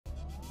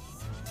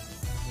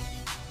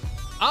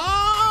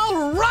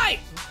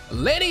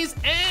Ladies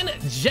and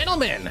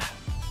gentlemen,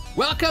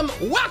 welcome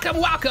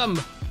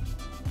to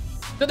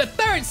the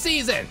third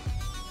season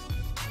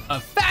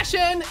of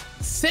Fashion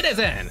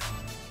Citizen.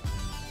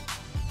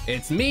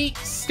 It's me,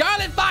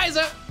 Scarlet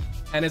Visor,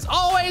 and as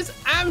always,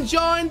 I'm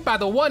joined by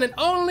the one and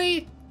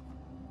only,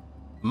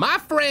 my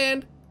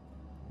friend,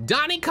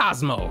 Donnie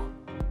Cosmo.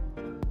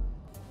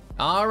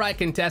 All right,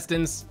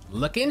 contestants,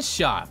 looking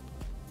sharp.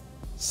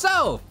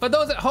 So, for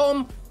those at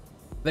home,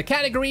 the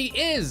category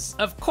is,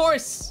 of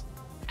course,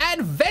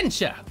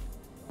 adventure.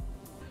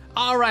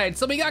 All right,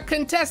 so we got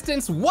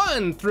contestants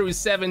 1 through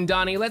 7,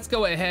 Donnie. Let's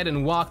go ahead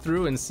and walk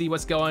through and see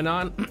what's going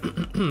on.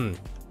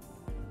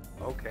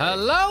 Okay.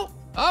 Hello?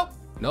 Oh,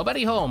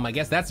 nobody home. I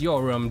guess that's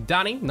your room.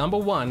 Donnie, number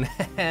 1.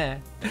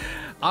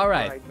 All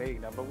right. Me,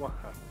 number 1.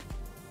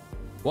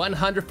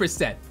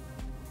 100%.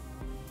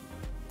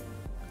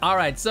 All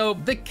right, so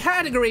the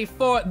category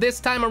for this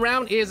time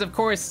around is, of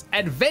course,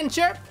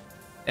 adventure.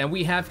 And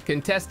we have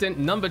contestant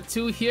number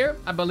 2 here.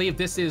 I believe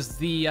this is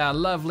the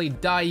lovely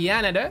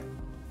Dianator.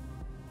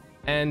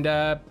 And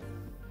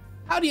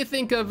how do you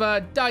think of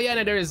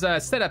Dianator's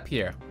setup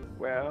here?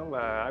 Well,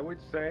 I would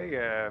say,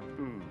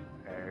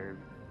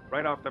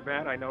 right off the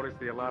bat, I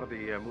noticed a lot of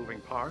the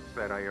moving parts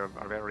that are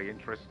very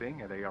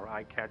interesting and they are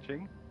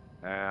eye-catching.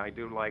 I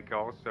do like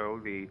also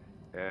the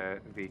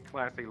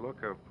classy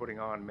look of putting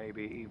on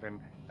maybe even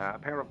a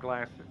pair of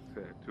glasses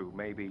to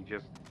maybe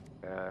just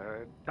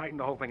tighten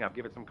the whole thing up,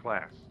 give it some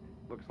class.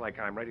 Looks like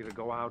I'm ready to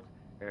go out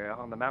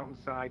on the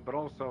mountainside, but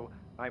also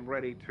I'm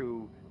ready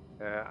to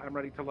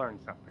learn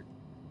something,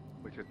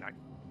 which is nice.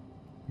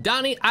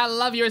 Donnie, I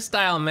love your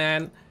style,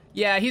 man.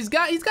 Yeah, he's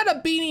got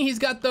a beanie. He's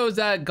got those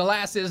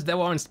glasses that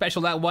were on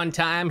special that one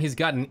time. He's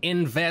got an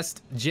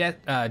Invest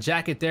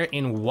jacket there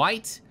in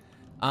white.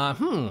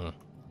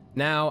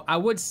 Now, I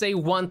would say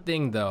one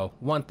thing though,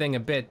 a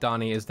bit,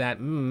 Donnie, is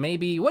that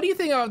maybe, what do you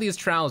think of these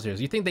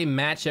trousers? You think they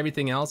match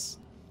everything else?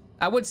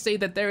 I would say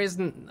that there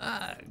isn't,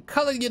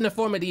 color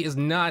uniformity is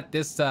not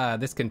this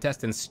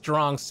contestant's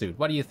strong suit.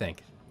 What do you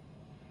think?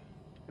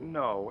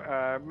 No,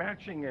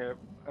 having a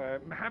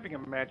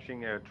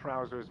matching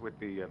trousers with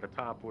the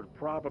top would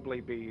probably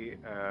be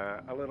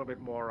a little bit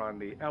more on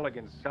the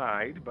elegant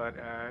side, but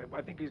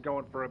I think he's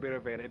going for a bit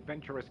of an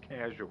adventurous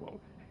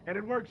casual, and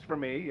it works for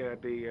me.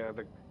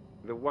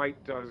 The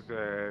white does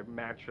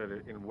match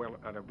in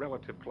a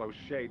relative close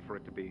shade for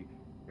it to be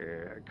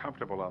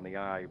comfortable on the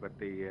eye, but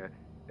the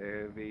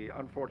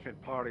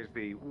unfortunate part is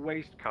the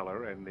waist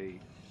color and the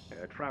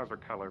trouser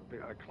color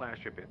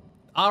clash a bit.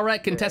 All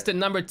right, contestant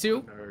number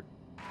 2.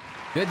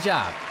 Good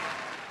job.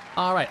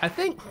 All right, I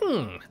think,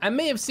 I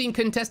may have seen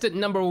contestant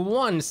number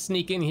 1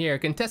 sneak in here.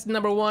 Contestant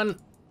number 1,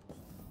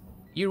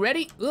 you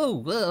ready? Ooh,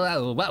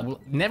 well,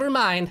 never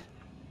mind.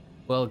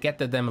 We'll get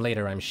to them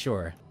later, I'm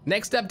sure.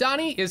 Next up,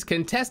 Donnie, is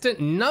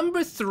contestant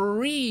number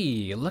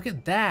 3. Look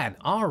at that.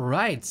 All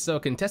right, so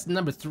contestant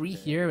number 3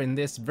 here in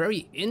this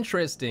very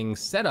interesting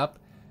setup.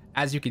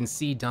 As you can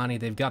see, Donnie,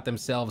 they've got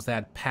themselves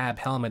that PAB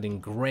helmet in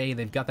gray.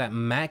 They've got that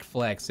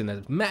MacFlex in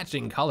a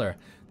matching color.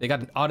 They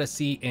got an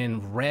Odyssey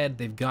in red.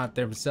 They've got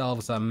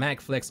themselves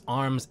MacFlex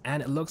arms,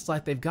 and it looks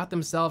like they've got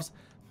themselves,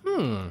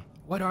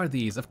 what are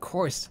these? Of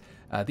course,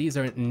 these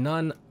are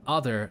none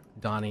other,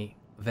 Donnie,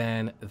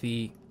 than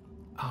the,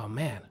 oh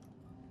man,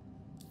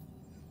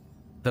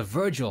 the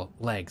Virgil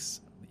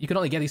legs. You can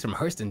only get these from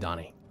Hurston,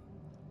 Donnie.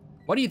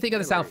 What do you think of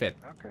this outfit?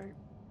 Okay.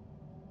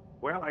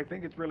 Well, I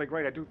think it's really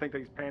great. I do think that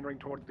he's pandering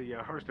towards the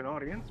Hurston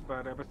audience,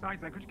 but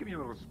besides that, could you give me a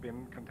little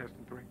spin,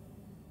 contestant 3?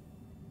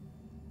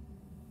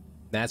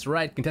 That's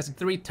right, contestant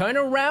 3, turn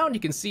around. You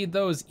can see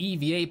those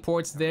EVA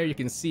ports there. You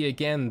can see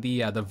again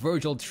the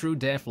Virgil True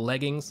Def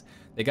leggings.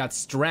 They got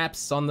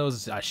straps on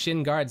those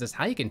shin guards. That's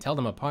how you can tell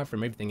them apart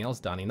from everything else,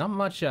 Donnie. Not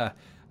much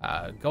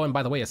going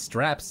by the way of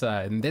straps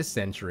in this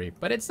century,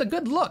 but it's a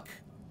good look.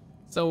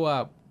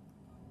 So,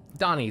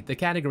 Donnie, the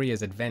category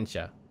is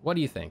adventure. What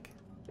do you think?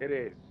 It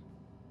is.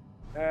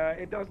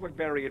 It does look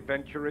very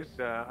adventurous.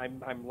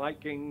 I'm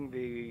liking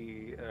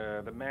the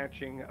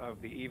matching of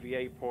the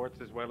EVA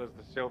ports as well as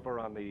the silver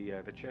on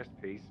the chest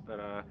piece. But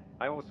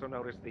I also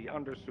noticed the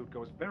undersuit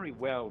goes very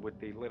well with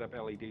the lit up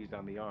LEDs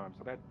on the arm.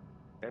 So that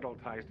all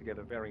ties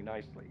together very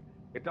nicely.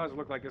 It does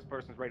look like this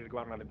person's ready to go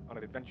out on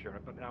an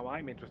adventure. But now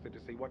I'm interested to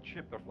see what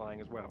ship they're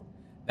flying as well.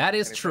 That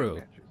is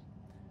true.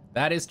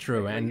 That is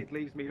true, and it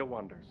leaves me to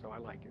wonder. So I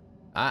like it.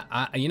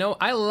 You know,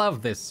 I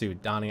love this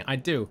suit, Donnie, I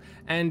do.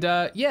 And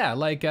yeah,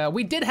 like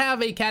we did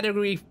have a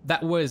category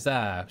that was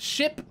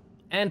ship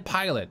and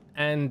pilot,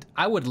 and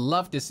I would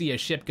love to see a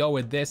ship go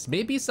with this,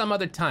 maybe some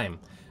other time.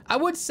 I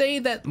would say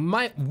that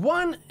my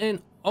one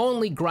and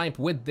only gripe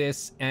with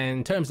this,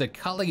 in terms of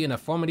color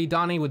uniformity,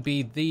 Donnie, would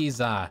be these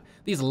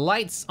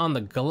lights on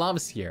the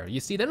gloves here. You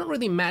see, they don't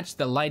really match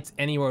the lights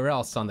anywhere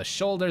else on the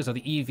shoulders or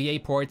the EVA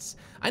ports.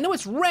 I know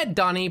it's red,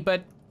 Donnie,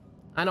 but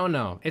I don't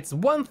know. It's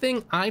one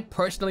thing I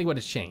personally would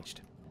have changed.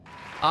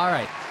 All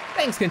right,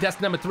 thanks,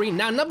 contestant number 3.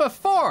 Now, number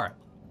 4.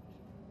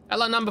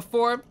 Hello, number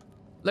 4.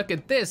 Look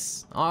at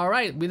this. All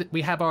right,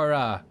 we have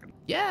our,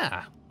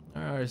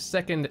 our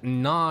second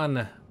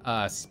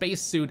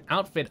non-spacesuit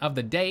outfit of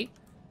the day.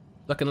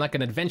 Looking like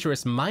an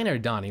adventurous miner,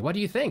 Donnie. What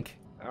do you think?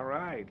 All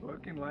right,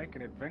 looking like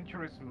an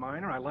adventurous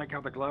miner. I like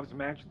how the gloves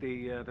match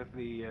the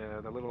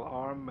little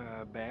arm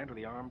band, or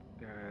the arm,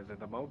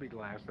 the Moby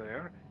glass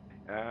there.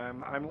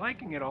 I'm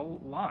liking it a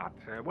lot.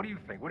 What do you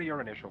think? What are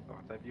your initial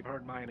thoughts? You've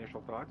heard my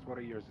initial thoughts. What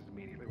are yours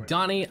immediately?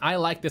 Donnie, I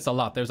like this a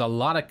lot. There's a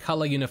lot of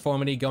color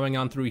uniformity going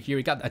on through here.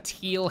 We got a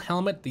teal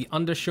helmet. The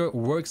undershirt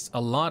works a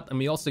lot, and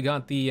we also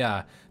got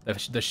the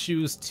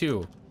shoes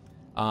too.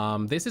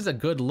 This is a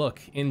good look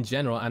in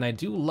general, and I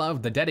do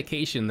love the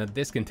dedication that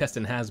this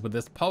contestant has with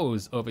this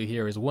pose over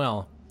here as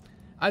well.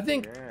 I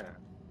think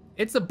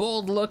it's a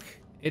bold look.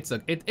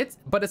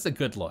 But it's a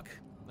good look.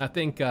 I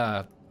think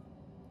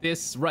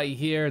this right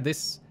here,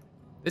 this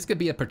could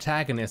be a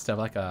protagonist of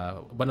like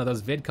one of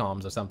those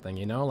vidcoms or something,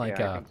 you know, like.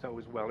 Yeah, I think so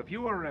as well. If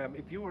you were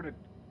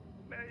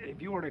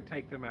to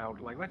take them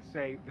out, like let's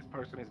say this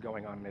person is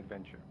going on an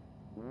adventure,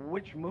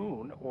 which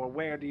moon or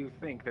where do you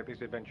think that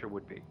this adventure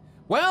would be?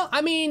 Well,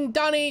 I mean,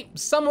 Donnie,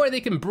 somewhere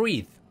they can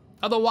breathe.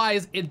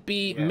 Otherwise, it'd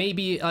be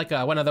maybe like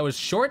one of those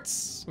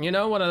shorts, you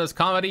know, one of those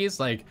comedies,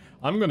 like,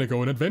 I'm gonna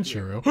go on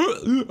adventure.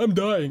 I'm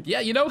dying. Yeah,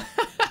 you know?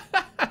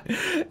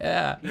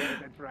 Yeah,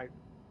 that's right.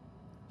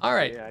 All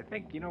right. Yeah, I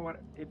think, you know what,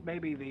 it may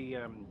be the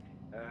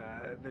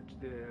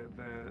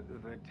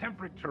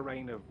temperate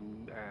terrain of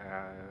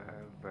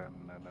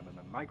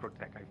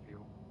microtech, I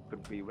feel,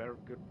 could be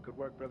could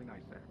work really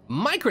nice there.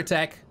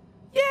 Microtech?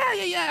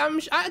 Yeah.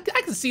 I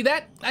can see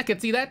that. I can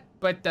see that.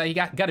 But you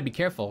got to be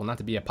careful not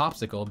to be a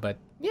popsicle. But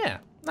yeah,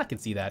 I can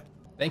see that.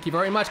 Thank you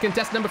very much,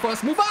 contestant number 4.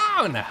 Let's move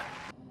on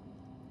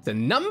to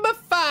number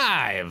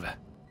 5.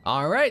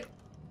 All right.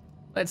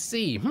 Let's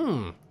see.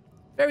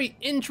 Very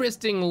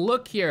interesting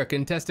look here,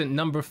 contestant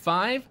number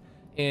 5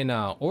 in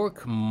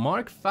Orc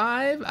Mark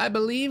 5, I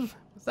believe.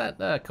 Is that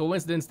a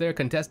coincidence there,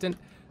 contestant?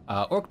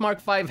 Orc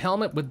Mark 5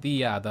 helmet with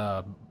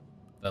the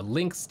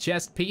Lynx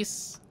chest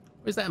piece.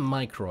 Where's that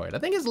microid? I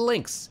think it's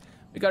Lynx.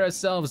 We got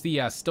ourselves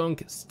the stone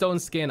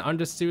skin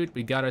undersuit.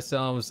 We got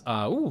ourselves,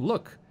 ooh,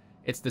 look.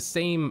 It's the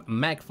same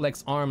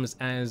MagFlex arms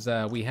as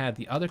we had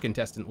the other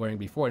contestant wearing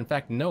before. In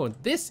fact, no,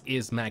 this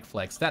is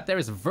MagFlex. That there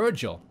is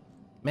Virgil.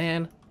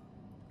 Man,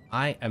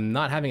 I am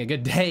not having a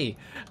good day,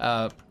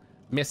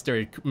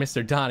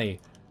 Mr. Donnie.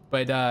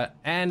 But,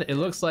 and it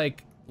looks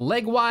like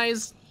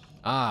leg-wise,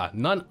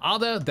 none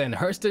other than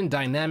Hurston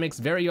Dynamics'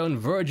 very own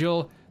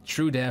Virgil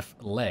True Def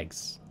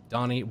legs.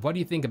 Donnie, what do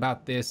you think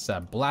about this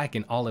black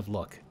and olive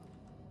look?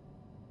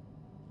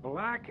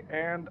 Black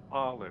and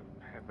olive,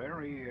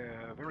 very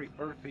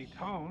earthy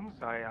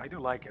tones. I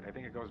do like it. I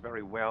think it goes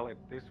very well.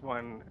 This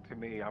one, to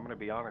me, I'm going to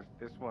be honest.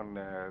 This one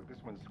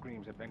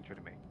screams adventure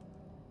to me.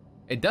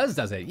 It does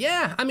it?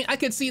 Yeah. I mean, I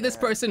could see this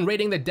person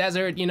raiding the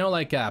desert. You know,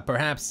 like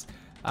perhaps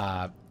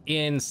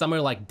in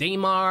somewhere like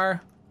Daymar,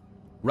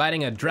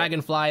 riding a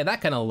dragonfly.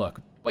 That kind of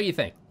look. What do you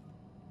think?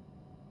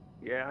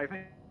 Yeah, I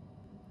think.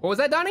 What was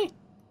that, Donnie?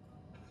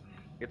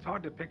 It's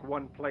hard to pick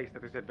one place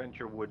that this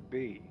adventure would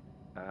be,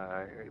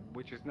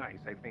 which is nice.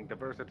 I think the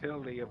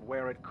versatility of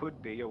where it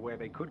could be or where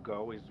they could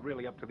go is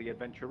really up to the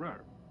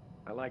adventurer.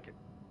 I like it.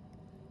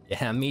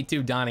 Yeah, me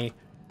too, Donnie.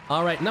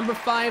 All right, number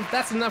 5,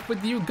 that's enough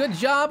with you. Good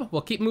job.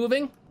 We'll keep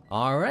moving.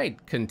 All right,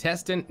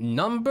 contestant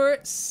number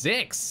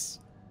 6.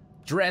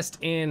 Dressed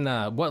in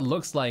what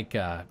looks like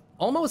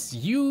almost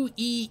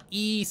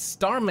UEE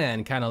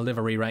Starman kind of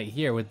livery right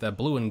here with the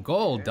blue and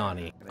gold,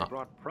 Donnie. And they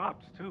brought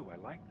props too, I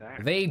like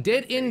that. They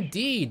did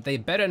indeed. They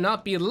better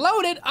not be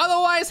loaded,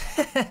 otherwise,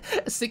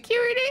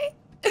 security.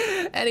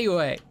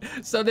 Anyway,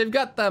 so they've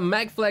got the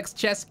MagFlex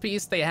chest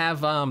piece. They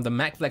have the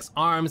MagFlex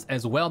arms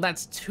as well.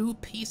 That's 2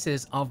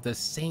 pieces of the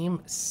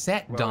same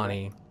set, well,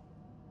 Donnie.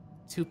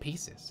 2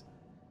 pieces.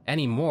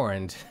 Any more,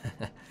 and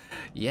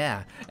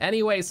yeah.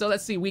 Anyway, so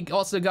let's see. We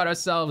also got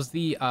ourselves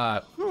the,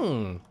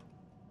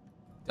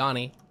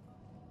 Donnie,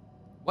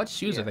 what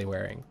shoes are they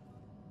wearing?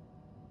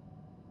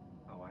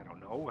 Oh, I don't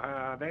know.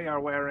 They are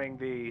wearing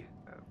the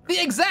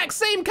exact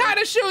same kind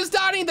of shoes,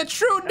 Donnie. The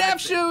True Def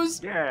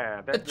shoes.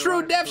 Yeah, the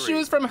True Def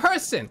shoes from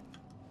Hurston.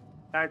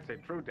 That's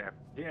it, True Def.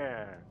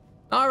 Yeah.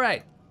 All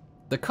right.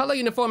 The color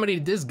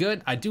uniformity is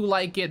good. I do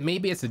like it.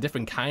 Maybe it's a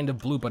different kind of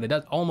blue, but it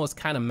does almost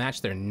kind of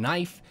match their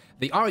knife.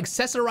 They are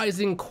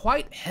accessorizing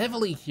quite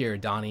heavily here,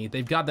 Donnie.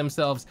 They've got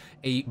themselves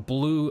a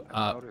blue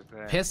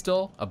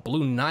pistol, a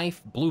blue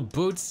knife, blue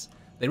boots.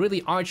 They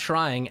really are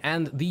trying,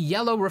 and the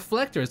yellow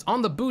reflectors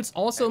on the boots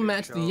also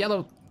match the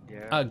yellow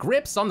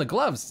grips on the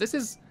gloves. This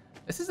is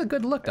a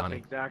good look, Donnie.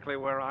 That's exactly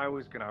where I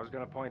was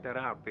gonna point that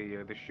out.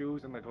 The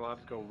shoes and the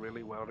gloves go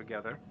really well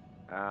together.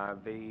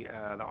 The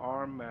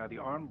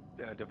arm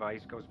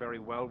device goes very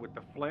well with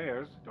the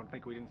flares. Don't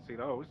think we didn't see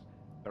those.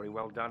 Very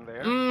well done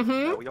there.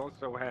 Mm-hmm. We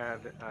also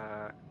had,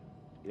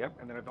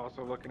 and then I'm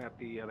also looking at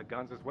the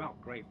guns as well.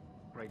 Great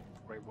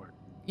work.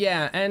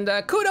 Yeah, and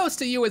kudos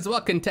to you as well,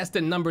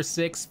 contestant number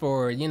 6,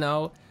 for, you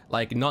know,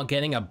 like not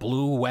getting a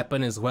blue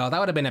weapon as well. That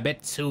would have been a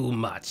bit too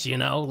much, you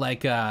know?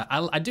 Like,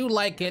 I do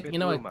like it, you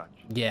know? Too much.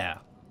 Yeah.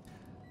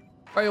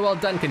 Very well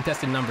done,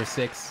 contestant number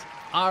 6.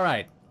 All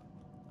right,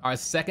 our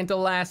second to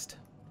last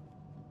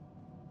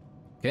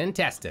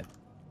contestant.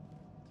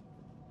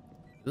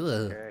 Ugh.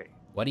 Okay.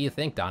 What do you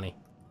think, Donnie?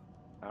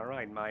 All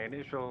right. My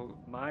initial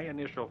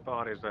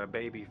thought is a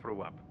baby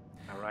threw up.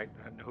 All right.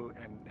 And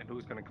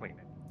who's gonna clean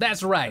it?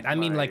 That's right. I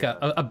mean, like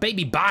a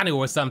baby Banu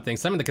or something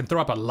that can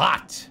throw up a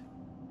lot.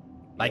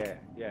 Like,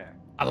 yeah.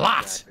 a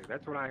lot. Exactly.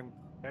 That's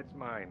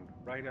mine.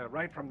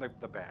 Right from the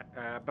bat.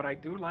 But I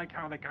do like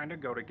how they kind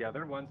of go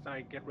together. Once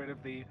I get rid of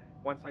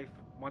once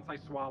I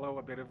swallow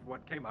a bit of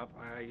what came up,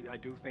 I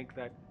do think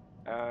that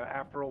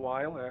after a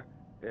while,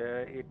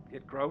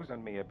 it grows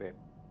on me a bit.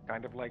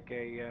 Kind of like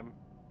a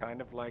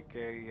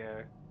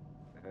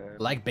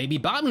like baby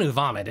Banu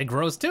vomit. It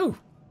grows too.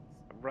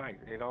 Right.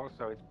 It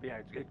also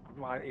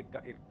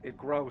it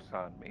grows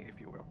on me, if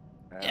you will.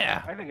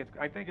 Yeah. I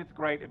think it's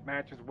great. It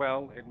matches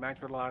well. It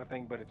matches with a lot of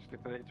things, but it's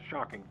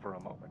shocking for a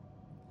moment.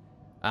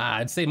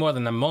 I'd say more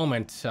than a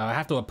moment. I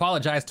have to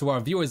apologize to our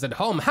viewers at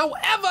home.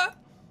 However,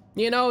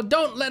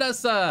 don't let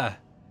us, don't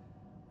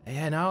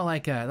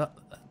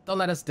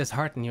let us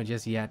dishearten you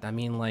just yet. I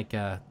mean, like,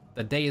 the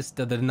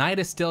night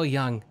is still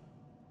young.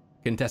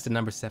 Contestant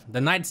number 7.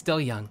 The night's still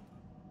young.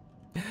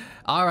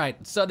 All right,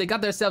 so they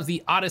got themselves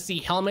the Odyssey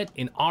helmet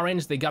in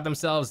orange. They got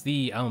themselves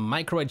the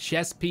micro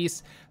chest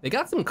piece. They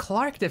got some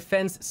Clark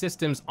Defense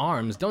Systems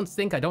arms. Don't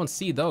think I don't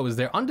see those.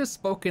 They're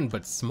underspoken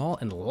but small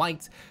and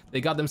light.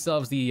 They got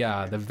themselves the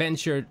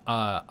Venture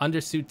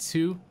undersuit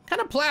too.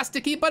 Kind of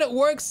plasticky, but it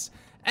works.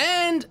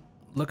 And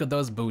look at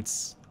those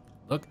boots.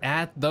 Look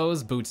at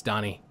those boots,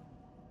 Donnie.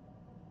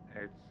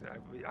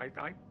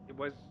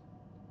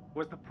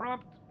 Was the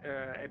prompt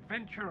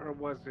adventure or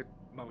was it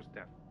most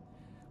def?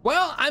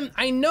 Well,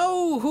 I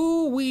know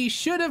who we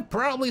should have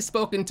probably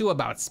spoken to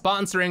about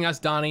sponsoring us,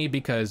 Donnie,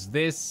 because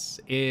this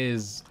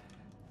is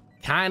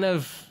kind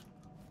of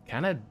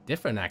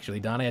different, actually,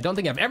 Donnie. I don't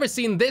think I've ever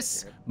seen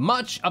this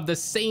much of the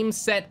same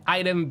set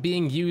item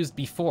being used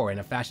before in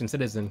a Fashion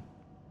Citizen.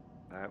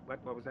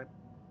 What was that?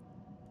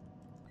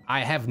 I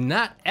have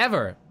not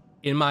ever,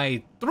 in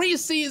my 3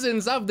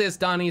 seasons of this,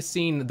 Donnie,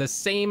 seen the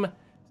same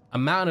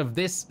amount of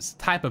this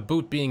type of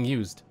boot being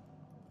used.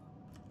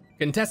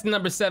 Contestant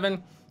number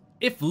 7.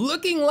 If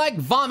looking like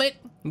vomit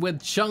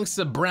with chunks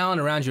of brown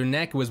around your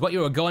neck was what you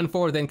were going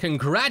for, then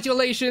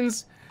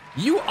congratulations,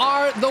 you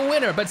are the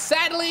winner. But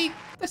sadly,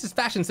 this is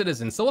Fashion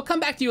Citizen, so we'll come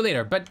back to you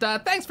later. But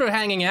thanks for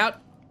hanging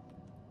out.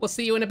 We'll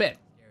see you in a bit.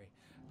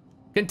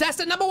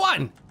 Contestant number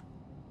 1.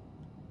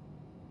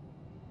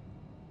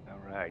 All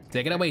right.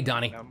 Take it away,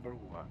 Donnie. Number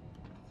 1.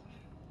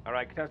 All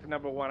right, contestant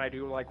number 1, I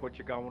do like what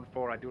you're going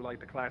for. I do like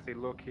the classy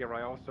look here.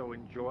 I also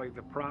enjoy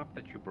the prop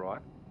that you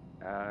brought.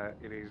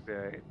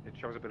 It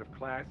shows a bit of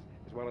class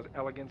as well as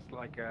elegance.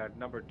 Like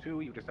number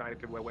 2, you decided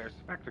to wear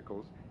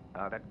spectacles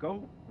that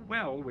go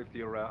well with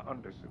your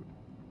undersuit.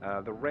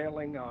 The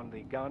railing on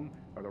the gun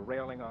or the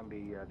railing on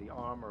the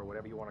arm or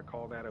whatever you want to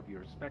call that of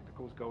your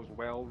spectacles goes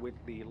well with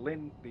the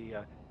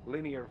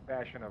linear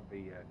fashion of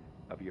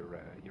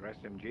your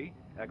SMG.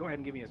 Go ahead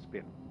and give me a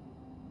spin.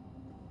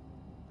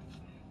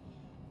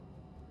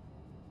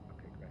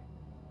 Okay, great.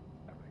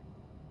 All right,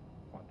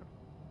 wonderful.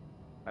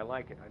 I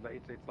like it.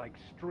 It's like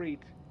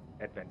street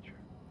adventure.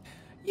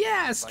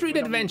 Yeah, street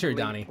adventure,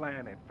 Donnie.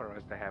 Plan it for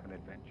us to have an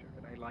adventure,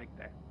 and I like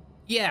that.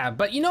 Yeah,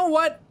 but you know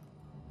what?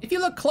 If you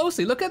look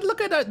closely, look at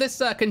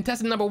this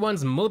contestant number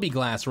 1's Moby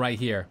Glass right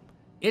here.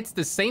 It's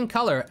the same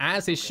color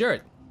as his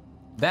shirt.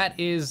 That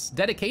is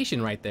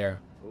dedication right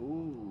there.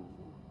 Ooh,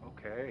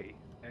 okay.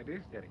 That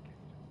is dedication.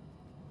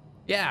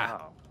 Yeah.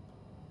 Wow.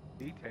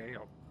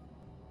 Detail.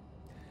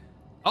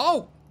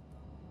 Oh!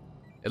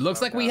 It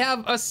looks like we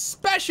have a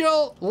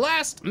special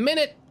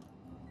last-minute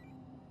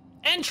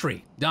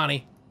entry,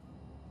 Donnie.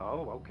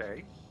 Oh,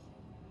 okay.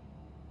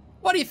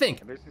 What do you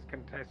think? And this is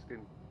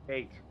contestant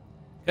 8.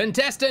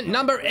 Contestant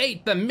number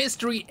 8, the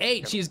Mystery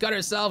 8. She's got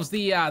herself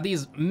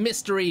these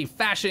mystery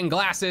fashion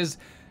glasses.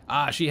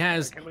 She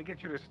has... Can we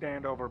get you to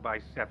stand over by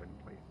 7,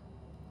 please?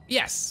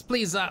 Yes,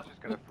 please. It's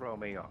just gonna throw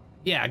me off.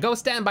 Yeah, go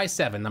stand by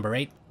 7, number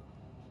 8.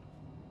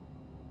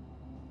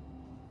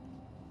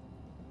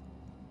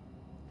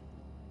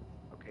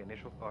 Okay,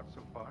 initial thoughts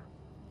so far?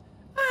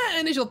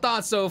 Initial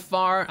thoughts so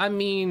far. I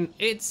mean,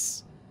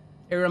 it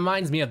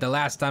reminds me of the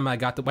last time I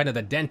went to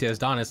the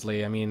dentist,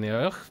 honestly. I mean,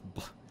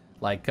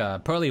 like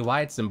pearly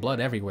whites and blood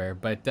everywhere,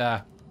 but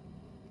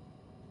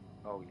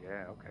Oh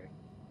yeah, okay.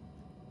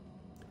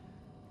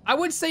 I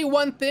would say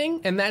one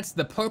thing, and that's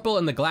the purple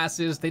and the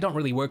glasses. They don't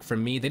really work for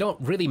me. They don't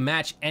really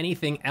match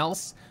anything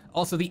else.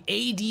 Also, the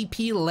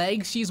ADP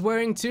legs she's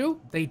wearing too,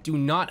 they do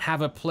not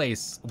have a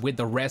place with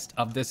the rest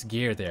of this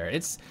gear there.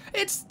 It's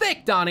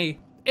thick, Donnie.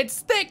 It's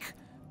thick,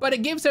 but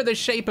it gives her the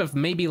shape of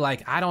maybe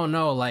like, I don't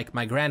know, like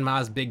my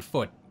grandma's big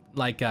foot.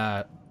 Like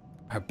her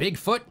big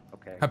foot?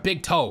 Okay. Her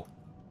big toe.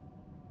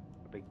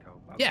 A big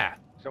toe. Okay. Yeah.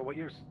 So what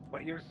you're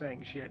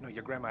saying,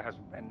 your grandma has,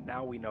 and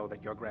now we know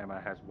that your grandma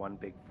has one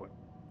big foot.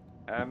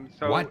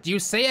 So What do you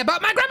say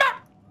about my grandma?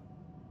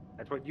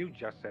 That's what you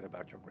just said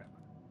about your grandma.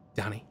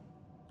 Donnie.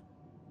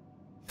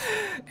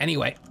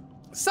 Anyway,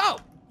 so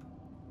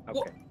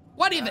Okay.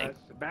 what do you think?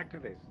 So back to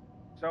this.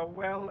 So,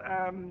 well,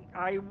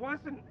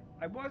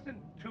 I wasn't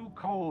too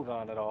cold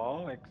on it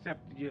all, except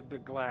the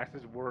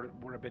glasses were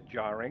a bit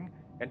jarring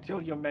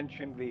until you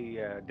mentioned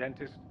the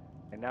dentist,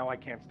 and now I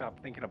can't stop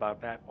thinking about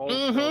that.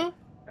 Also,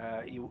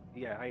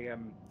 yeah, I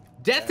am.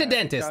 Death to It does.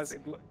 dentists.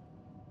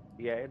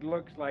 Yeah, it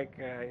looks like.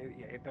 Yeah,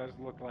 it does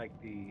look like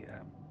the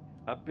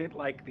a bit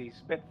like the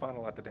spit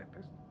funnel at the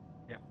dentist.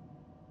 Yeah.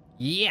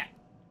 Yeah.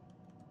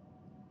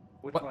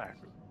 With What?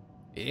 glasses.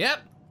 Yep.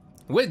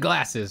 With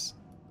glasses.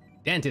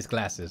 Dentist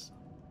glasses.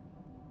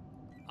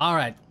 All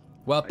right.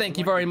 Well, thank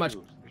you very much.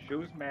 The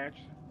shoes match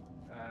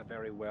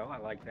very well. I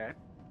like that.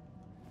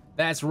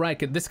 That's right.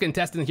 This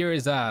contestant here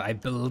is, I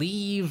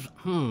believe,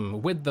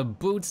 with the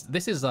boots.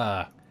 This is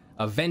a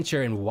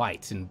venture in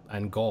white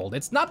and gold.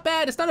 It's not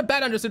bad. It's not a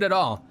bad undersuit at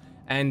all.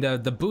 And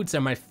the boots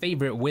are my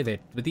favorite with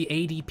it. With the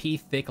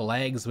ADP thick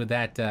legs, with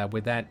that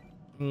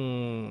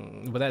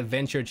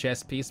Venture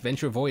chest piece,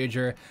 Venture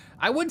Voyager.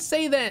 I would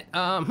say that,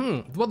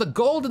 well, the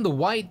gold and the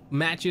white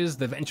matches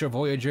the Venture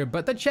Voyager,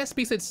 but the chest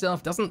piece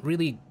itself doesn't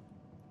really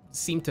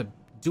seem to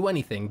do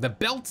anything. The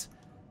belt,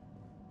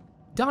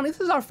 Donnie, this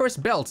is our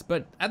first belt,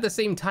 but at the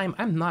same time,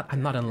 I'm not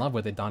in love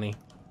with it, Donnie.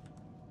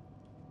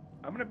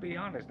 I'm gonna be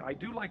honest. I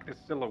do like the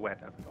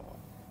silhouette of it all.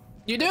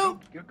 You do?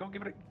 Go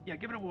give it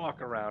a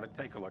walk around and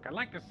take a look. I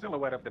like the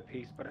silhouette of the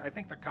piece, but I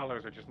think the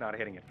colors are just not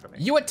hitting it for me.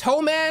 You a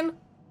toe man,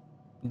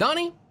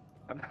 Donnie?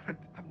 I'm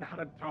not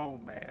a toe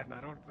man.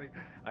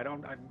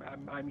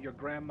 I'm your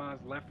grandma's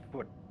left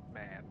foot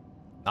man.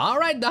 All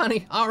right,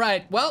 Donnie. All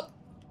right. Well,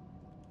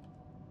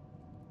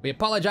 we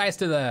apologize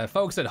to the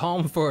folks at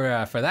home for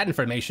that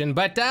information,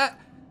 but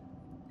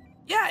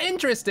yeah,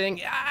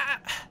 interesting.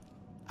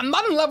 I'm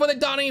not in love with it,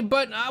 Donnie,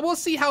 but we'll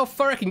see how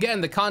far I can get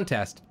in the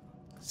contest.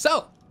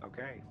 So,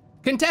 okay.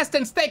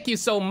 Contestants, thank you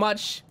so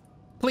much.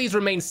 Please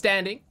remain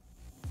standing.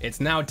 It's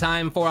now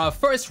time for our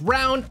first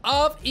round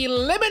of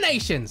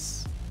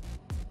eliminations.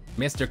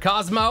 Mr.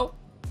 Cosmo,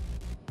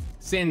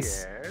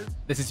 since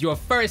this is your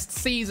first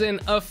season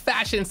of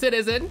Fashion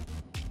Citizen,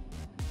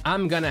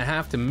 I'm gonna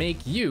have to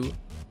make you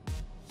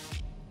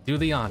do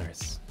the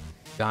honors.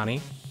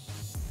 Donnie.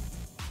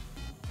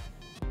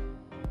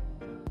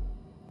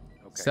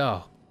 Okay.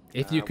 So,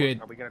 if you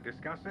could... Are we gonna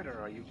discuss it, or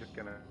are you just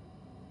gonna...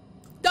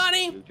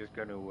 Donnie! You're just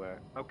gonna,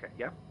 okay,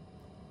 yep.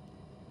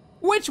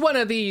 Which one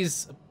of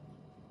these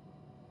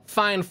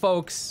fine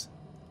folks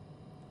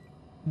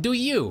do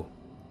you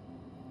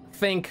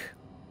think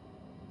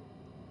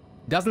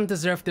doesn't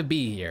deserve to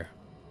be here?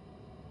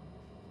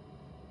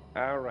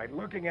 All right,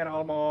 looking at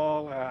them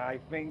all, I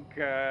think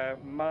oh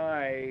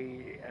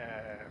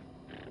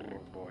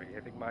boy, I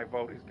think my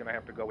vote is gonna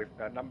have to go with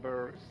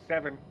number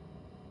 7.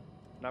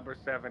 Number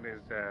 7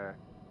 is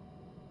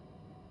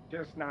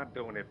just not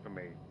doing it for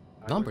me.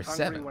 Number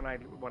 7. When I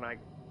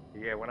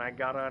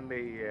got on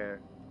the,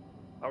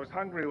 I was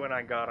hungry when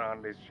I got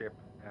on this ship,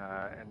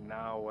 and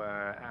now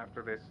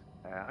after this,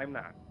 I'm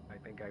not. I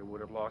think I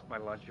would have lost my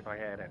lunch if I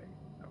had any.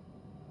 So.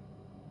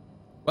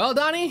 Well,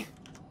 Donnie,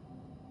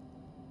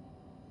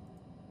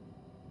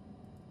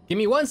 give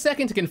me 1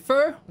 second to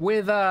confer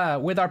with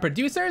our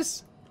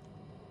producers.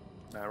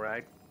 All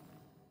right.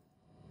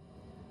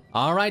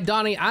 All right,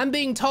 Donnie, I'm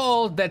being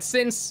told that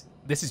since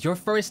this is your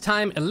first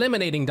time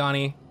eliminating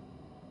Donnie,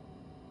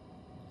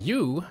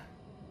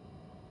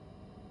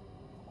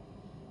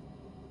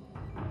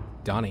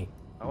 Donnie.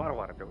 Oh, I don't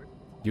want to do it.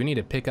 You need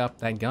to pick up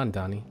that gun,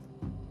 Donnie,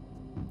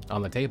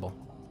 on the table.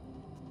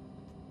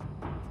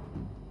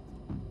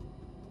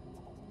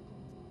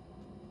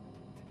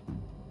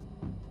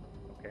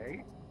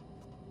 Okay.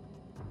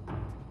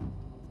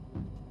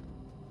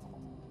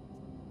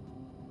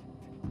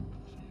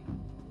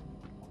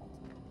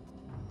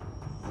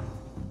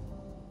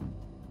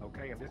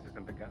 Okay, and this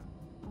isn't the gun.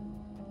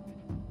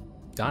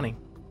 Donnie,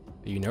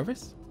 are you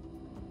nervous?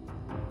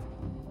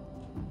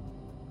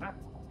 No,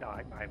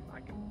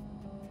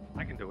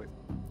 I can do it.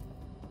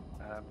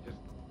 Just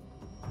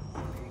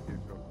need this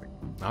real quick.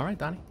 All right,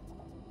 Donnie.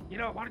 You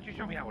know, why don't you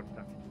show me how it's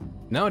done?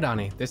 No,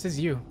 Donnie, this is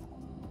you.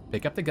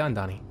 Pick up the gun,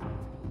 Donnie.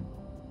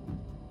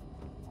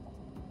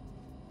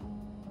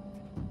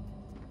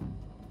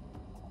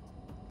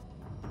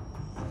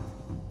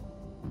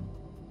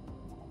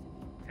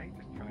 Okay,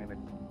 just trying to.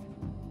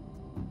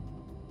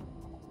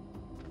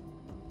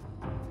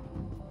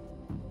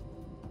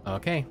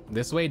 Okay,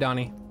 this way,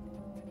 Donnie.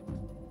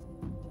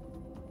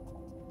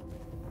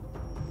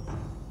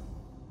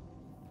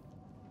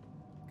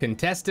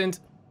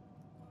 Contestant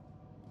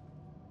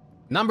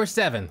number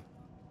 7.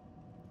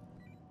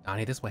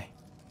 Donnie, this way.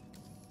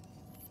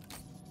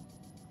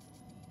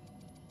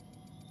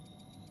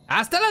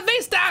 Hasta la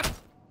vista!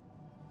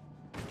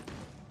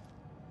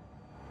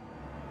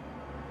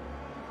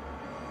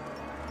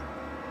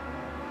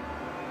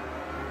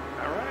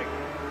 All right.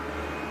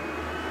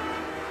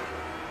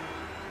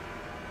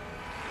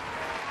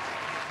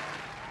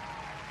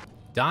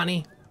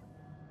 Donnie,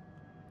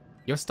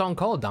 you're stone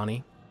cold,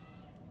 Donnie.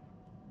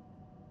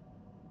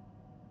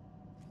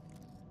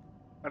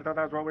 I thought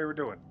that was what we were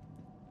doing.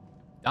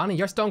 Donnie,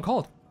 you're stone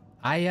cold.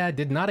 I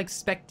did not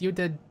expect you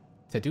to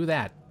do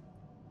that.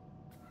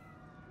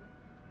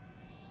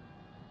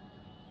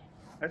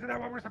 Isn't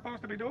that what we're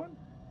supposed to be doing?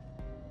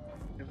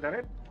 Is that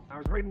it? I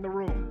was reading the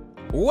room.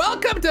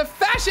 Welcome to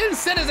Fashion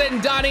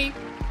Citizen, Donnie.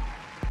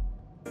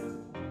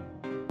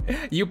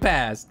 You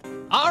passed.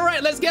 All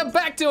right, let's get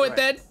back to it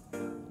then.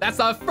 That's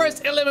our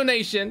first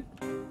elimination.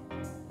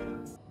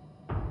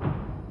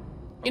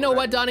 You know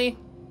what, Donnie?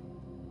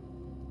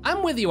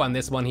 I'm with you on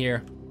this one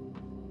here.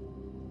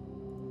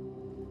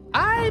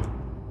 I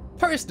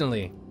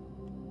personally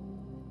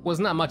was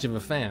not much of a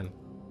fan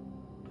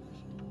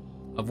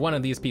of one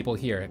of these people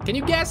here. Can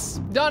you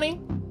guess,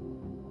 Donnie?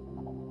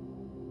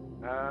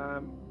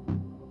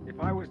 If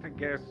I was to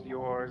guess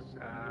yours,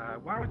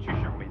 why don't you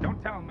show me?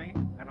 Don't tell me,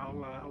 and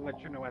I'll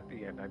let you know at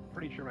the end. I'm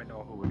pretty sure I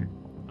know who it is.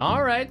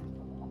 All right.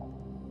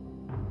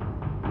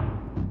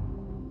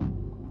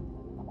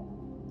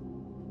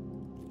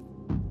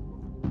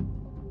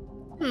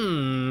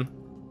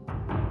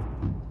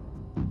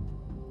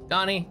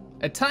 Donnie,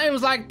 at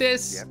times like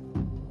this,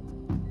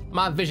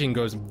 my vision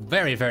goes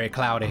very, very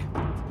cloudy.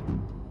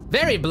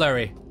 Very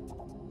blurry.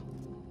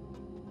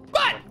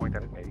 But Don't point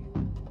that at me.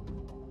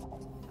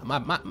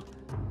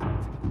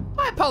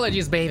 my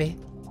apologies, baby.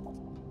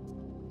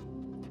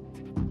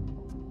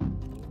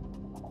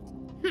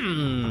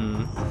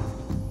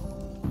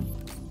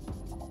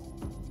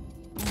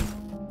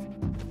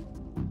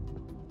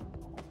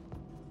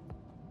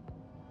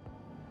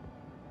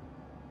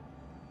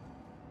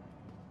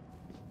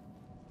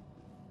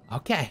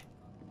 Okay.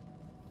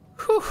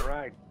 Whew. All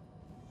right.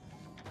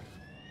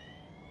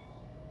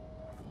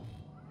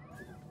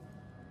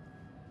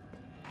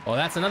 Well,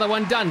 that's another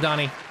one done,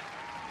 Donnie.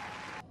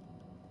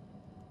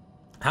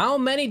 How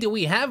many do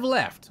we have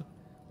left?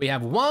 We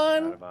have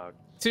one, About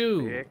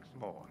 2, 6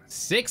 more.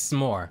 6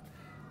 more.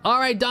 All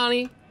right,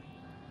 Donnie,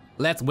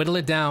 let's whittle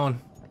it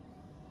down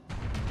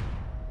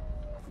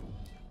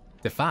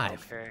to 5.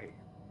 Okay.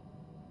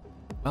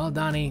 Well,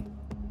 Donnie,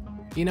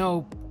 you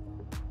know,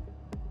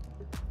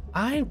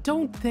 I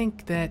don't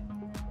think that...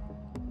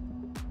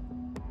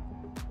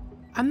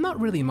 I'm not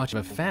really much of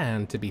a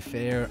fan, to be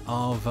fair,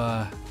 of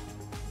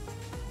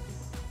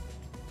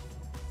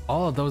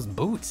all of those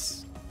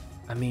boots.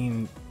 I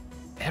mean,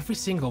 every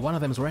single one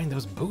of them is wearing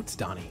those boots,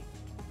 Donnie.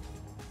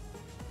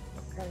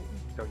 Okay.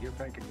 So you're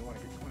thinking you want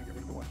to get rid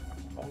of what?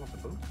 All of the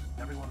boots?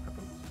 Every one of the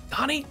boots?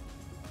 Donnie?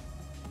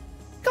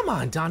 Come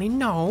on, Donnie,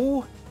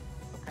 no.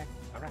 Okay.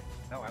 All right.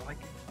 No, I like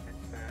it.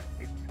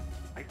 It's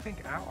I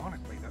think,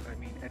 honestly, I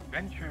mean,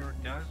 adventure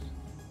does.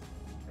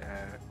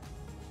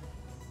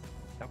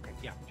 Okay.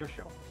 Yeah. Just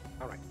show.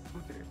 All right.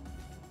 Who's it is?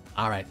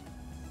 All right,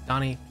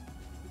 Donnie.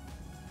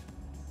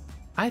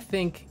 I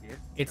think Yes,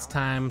 it's Donnie?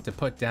 time to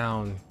put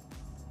down...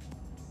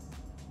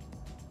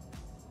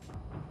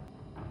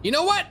 You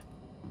know what?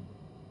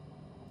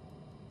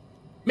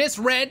 Miss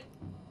Red.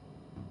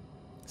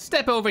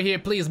 Step over here,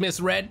 please, Miss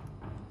Red.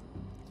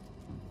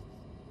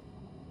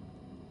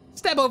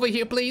 Step over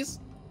here, please.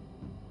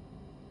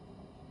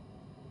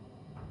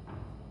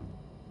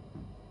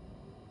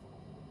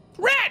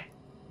 Red!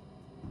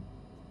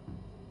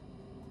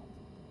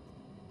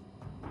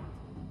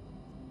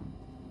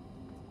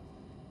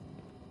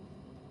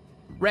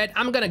 Red,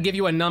 I'm gonna give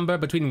you a number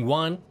between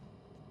 1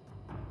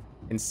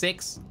 and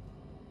 6.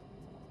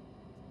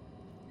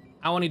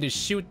 I want you to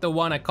shoot the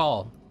one I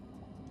call.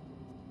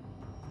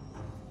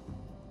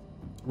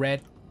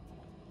 Red.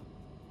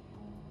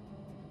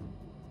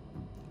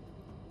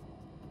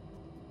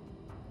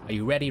 Are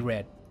you ready,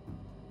 Red?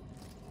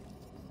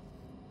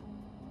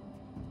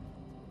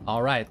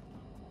 All right.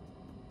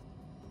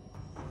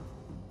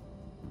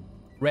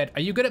 Red,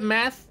 are you good at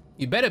math?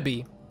 You better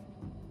be.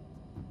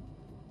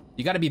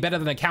 You gotta be better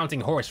than a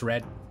counting horse,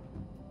 Red.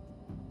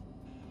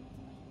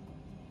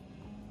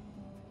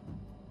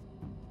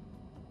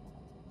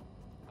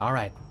 All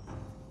right.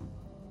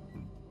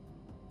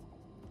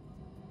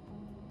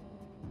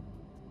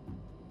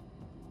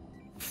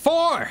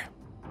 Four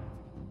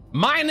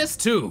minus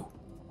 2.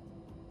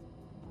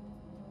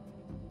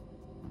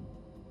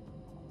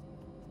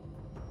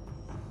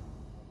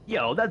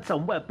 Yo, that's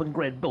some weapon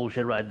grade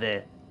bullshit right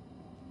there.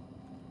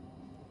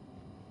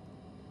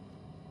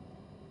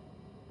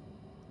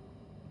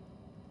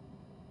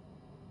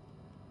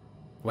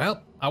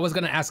 Well, I was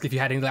gonna ask if you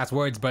had any last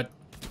words, but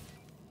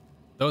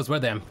those were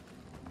them.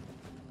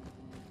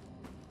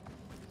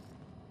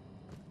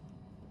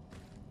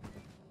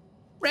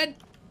 Red,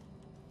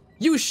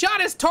 you shot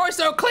his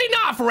torso clean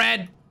off,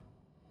 Red.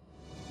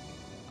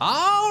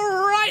 All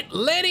right,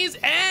 ladies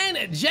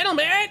and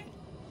gentlemen,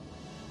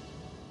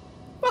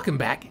 welcome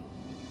back.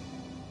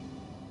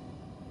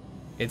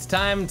 It's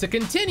time to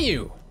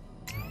continue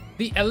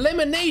the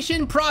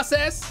elimination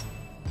process.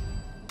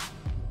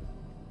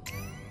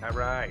 All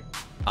right.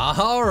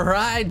 All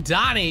right,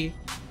 Donnie.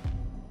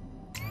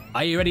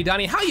 Are you ready,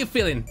 Donnie? How you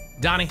feeling,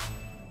 Donnie?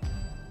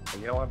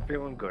 You know, I'm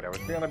feeling good. I was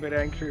feeling a bit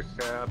anxious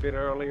a bit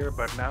earlier,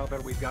 but now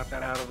that we got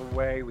that out of the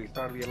way, we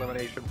started the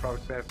elimination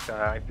process,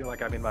 I feel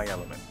like I'm in my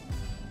element.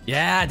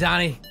 Yeah,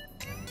 Donnie.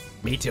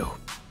 Me too.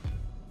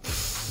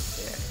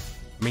 Yeah.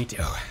 Me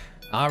too.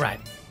 All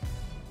right.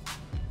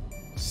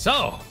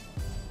 So,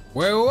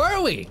 where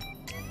were we?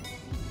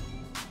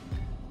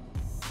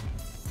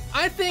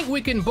 I think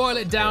we can boil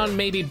it down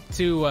maybe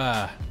to,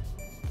 how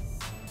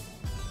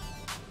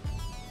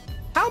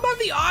about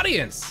the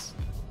audience?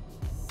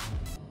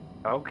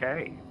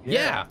 Okay.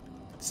 Yeah.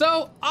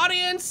 So,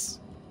 audience,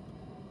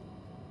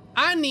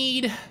 I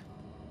need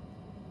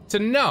to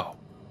know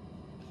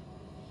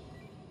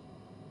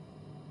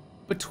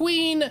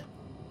between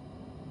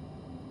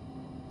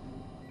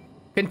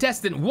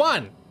contestant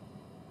 1,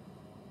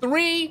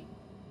 3,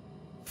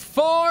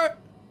 4,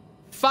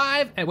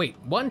 5, and wait,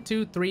 1,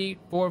 2, 3,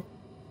 4,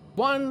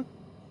 1.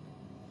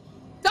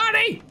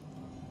 Donnie!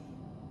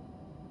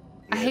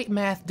 I hate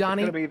math,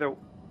 Donnie.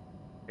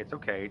 It's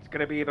okay. It's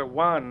gonna be either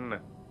 1,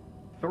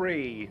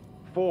 3,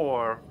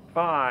 4,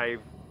 5,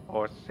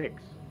 or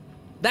 6.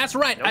 That's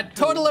right, a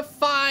total of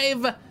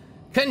 5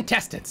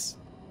 contestants.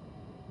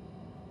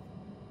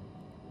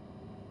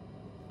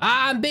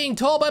 I'm being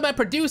told by my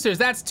producers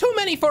that's too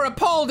many for a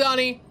poll,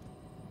 Donnie.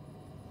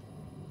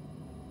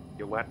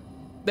 You what?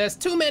 There's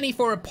too many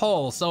for a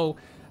poll, so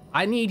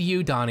I need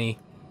you, Donnie,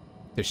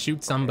 to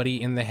shoot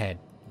somebody in the head.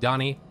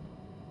 Donnie,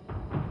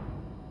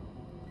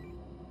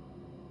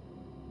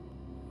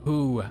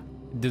 who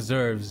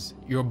deserves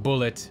your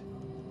bullet?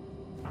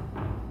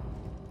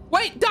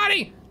 Wait,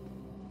 Donnie!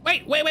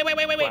 Wait.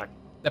 What?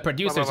 The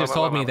producers just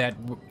told me that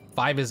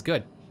 5 is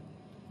good.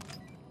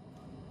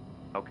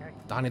 Okay.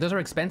 Donnie, those are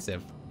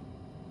expensive.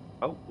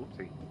 Oh,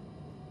 oopsie.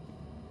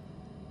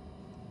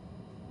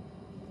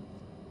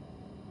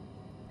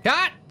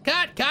 Cut.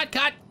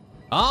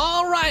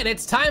 All right,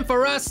 it's time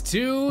for us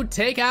to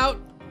take out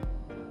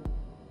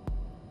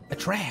the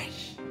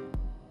trash.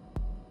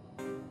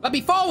 But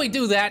before we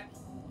do that,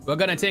 we're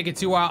gonna take it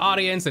to our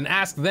audience and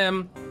ask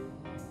them,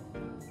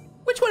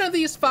 which one of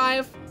these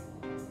 5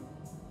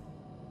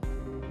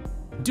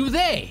 do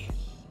they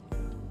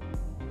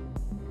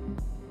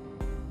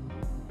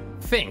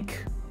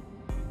think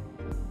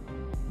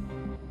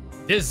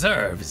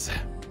deserves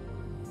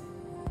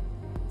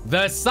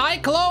the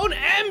Cyclone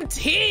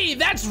MT?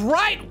 That's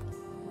right!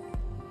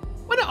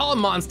 What are all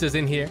monsters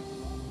in here?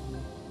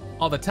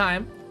 All the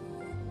time.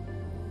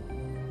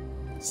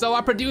 So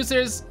our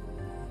producers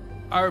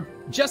are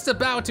just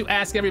about to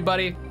ask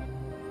everybody,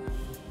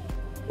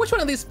 which one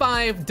of these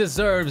 5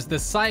 deserves the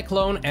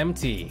Cyclone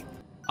MT?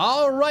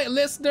 All right,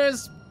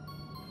 listeners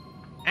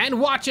and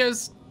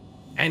watchers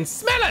and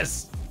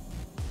smellers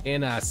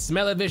in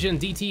Smell-O-Vision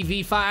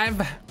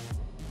DTV5,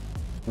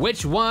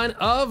 which one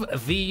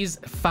of these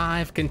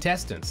 5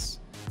 contestants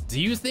do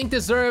you think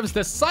deserves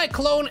the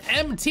Cyclone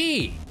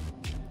MT?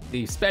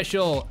 The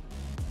special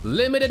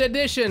limited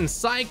edition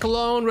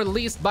Cyclone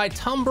released by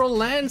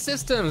Stanton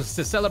Systems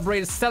to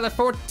celebrate Stellar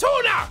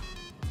Fortuna!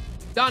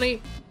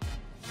 Donnie,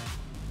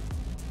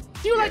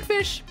 do you like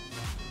fish?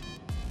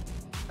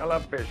 I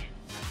love fish.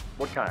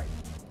 What kind?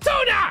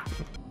 Tuna!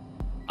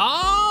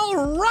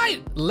 All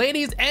right,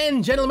 ladies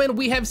and gentlemen,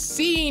 we have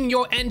seen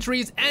your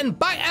entries, and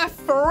by a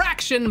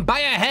fraction, by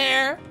a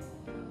hair,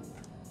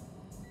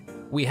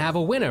 we have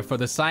a winner for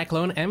the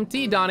Cyclone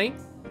MT, Donnie.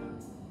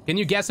 Can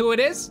you guess who it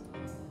is?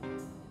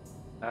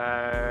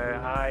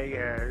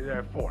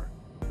 4.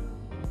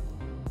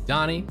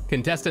 Donnie,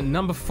 contestant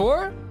number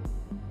 4?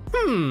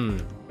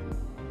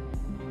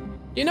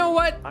 You know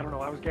what? I don't know,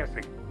 I was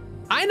guessing.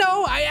 I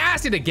know, I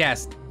asked you to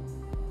guess.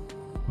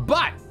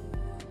 But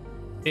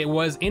it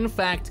was, in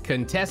fact,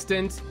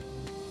 contestant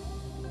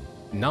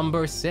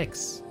number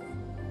 6.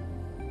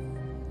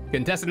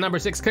 Contestant number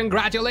 6,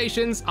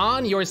 congratulations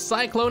on your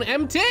Cyclone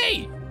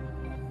MT!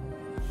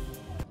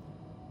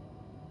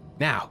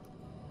 Now,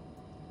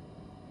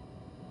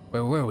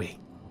 where were we?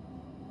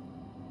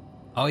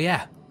 Oh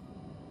yeah.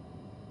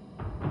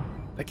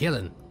 The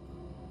killing.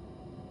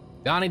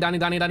 Donnie.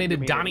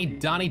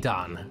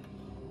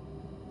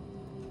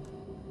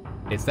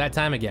 It's that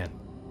time again.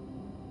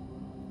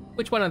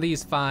 Which one of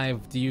these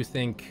 5 do you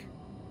think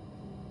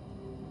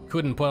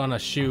couldn't put on a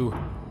shoe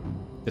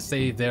to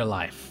save their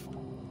life?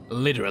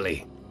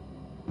 Literally.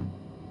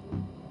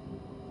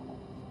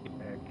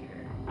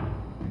 Okay.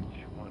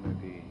 Which one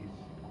of these?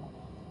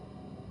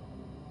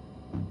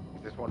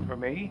 Is this one for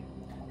me?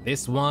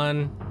 This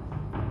one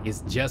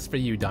is just for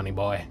you, Donnie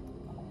boy.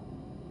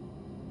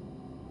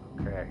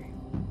 Okay.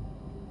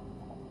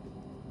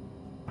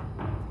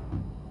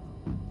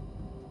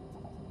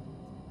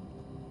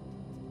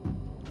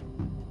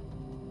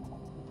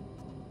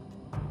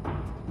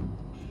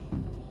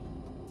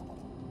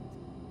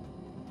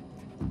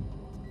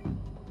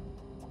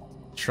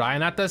 Try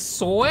not to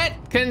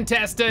sweat,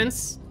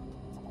 contestants.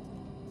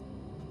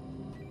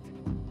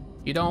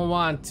 You don't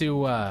want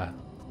to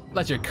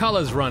let your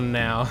colors run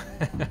now.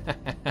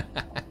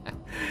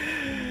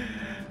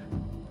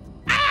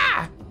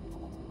 Ah!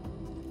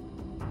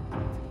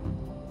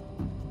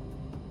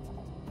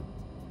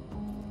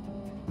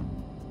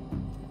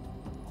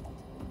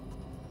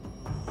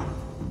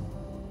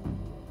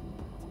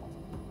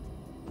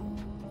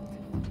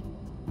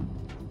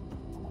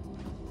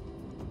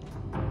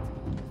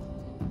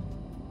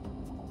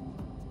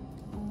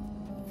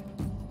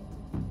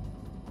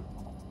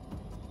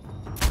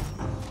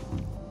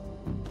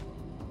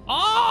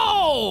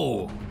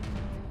 Oh!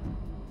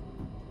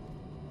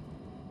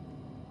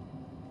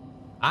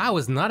 I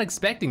was not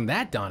expecting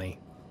that, Donnie.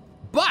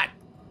 But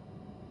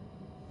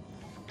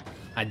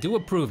I do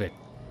approve it.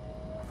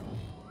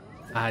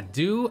 I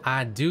do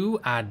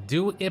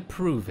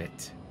approve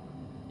it.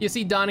 You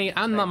see, Donnie,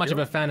 I'm not much of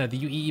a fan of the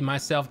UEE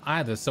myself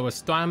either, so a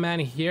starman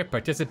here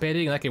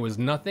participating like it was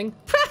nothing?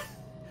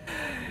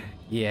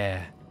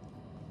 Yeah.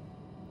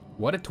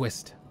 What a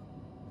twist.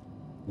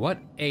 What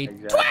a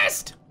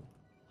twist!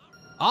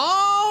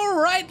 All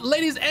right,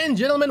 ladies and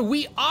gentlemen,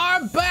 we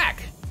are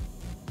back.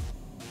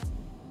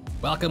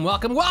 Welcome,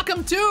 welcome,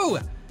 welcome to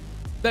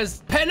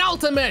the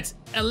penultimate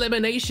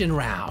elimination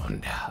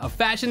round of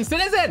Fashion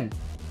Citizen.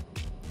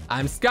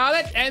 I'm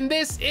Scarlett, and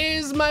this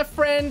is my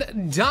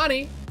friend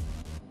Donnie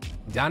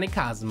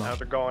Cosmo.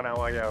 How's it going? How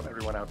are you,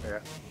 everyone out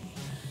there?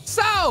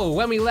 So,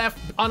 when we left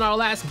on our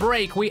last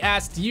break, we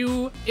asked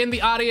you in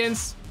the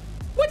audience,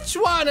 which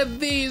one of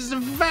these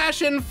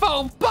fashion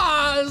faux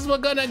pas were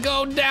gonna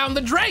go down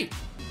the drain?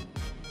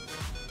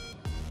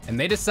 And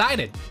they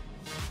decided.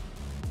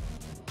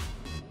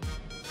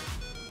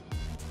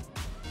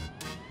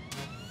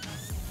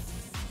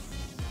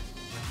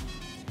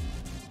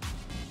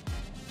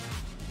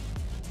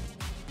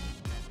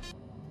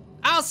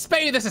 I'll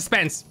spare you the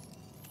suspense.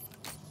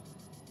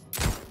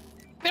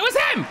 It was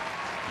him!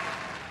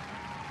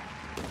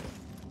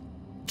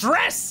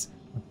 Dress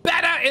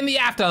better in the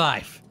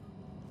afterlife.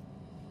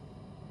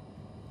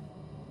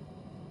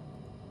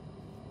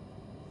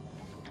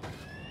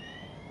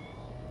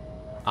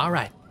 All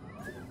right.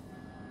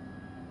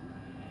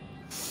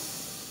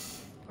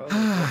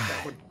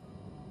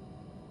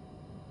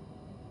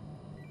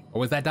 What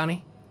was that,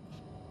 Donnie?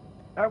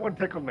 That one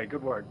tickled me.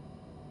 Good work.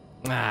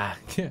 Ah,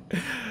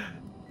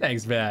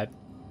 thanks, man.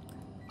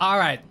 All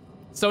right,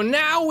 so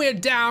now we're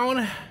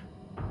down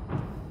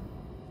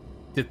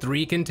to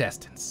 3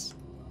 contestants.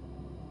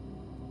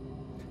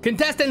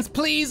 Contestants,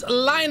 please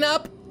line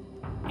up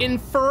in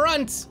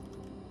front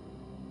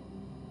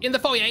in the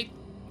foyer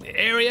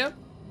area.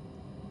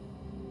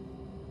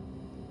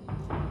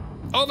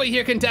 Over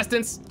here,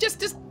 contestants.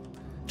 Just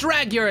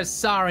drag your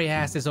sorry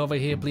asses over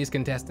here, please,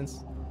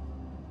 contestants.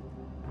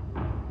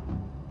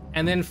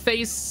 And then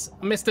face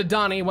Mr.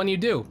 Donnie when you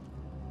do.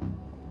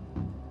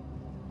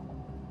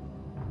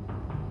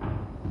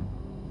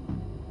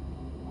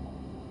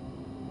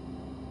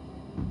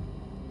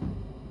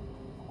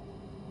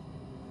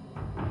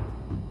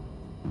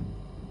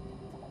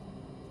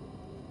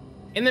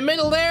 In the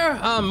middle there,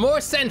 more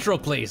central,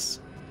 please.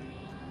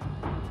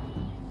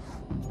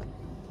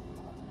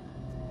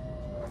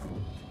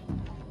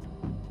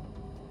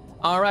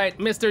 All right,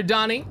 Mr.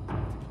 Donnie,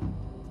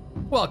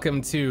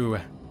 welcome to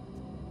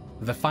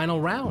the final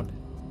round.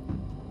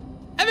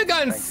 Ever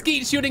gone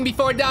skeet shooting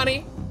before,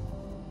 Donnie?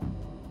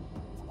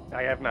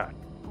 I have not.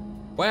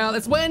 Well,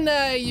 it's when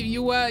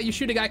you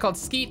shoot a guy called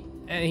Skeet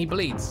and he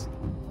bleeds,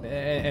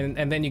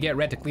 and then you get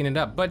Red to clean it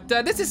up. But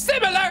this is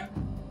similar,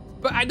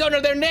 but I don't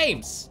know their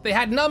names. They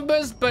had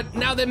numbers, but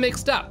now they're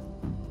mixed up.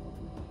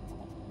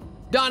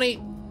 Donnie,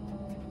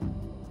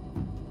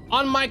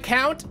 on my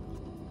count,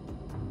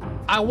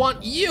 I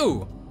want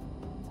you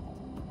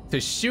to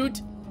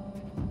shoot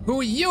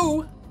who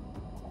you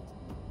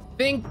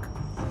think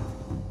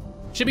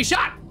should be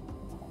shot.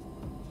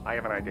 I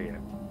have an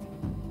idea.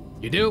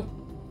 You do?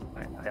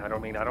 I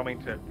don't mean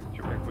to.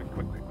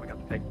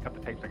 Quick, cut the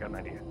tapes. I got an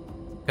idea.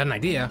 Got an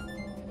idea?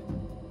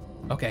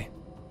 Okay.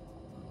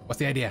 What's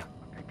the idea?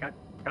 Okay, cut.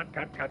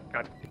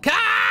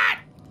 Cut!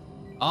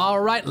 All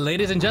right,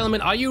 ladies and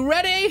gentlemen, are you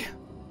ready?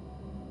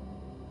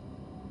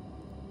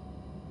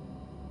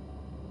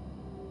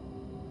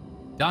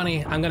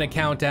 Donnie, I'm gonna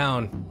count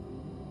down.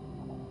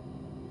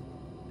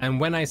 And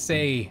when I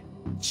say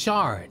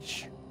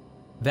charge,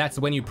 that's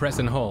when you press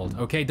and hold.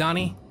 Okay,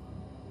 Donnie?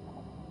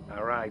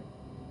 All right.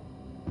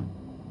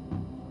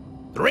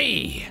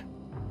 3,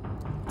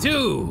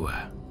 2,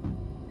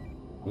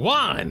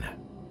 1.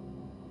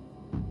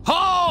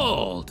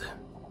 Hold!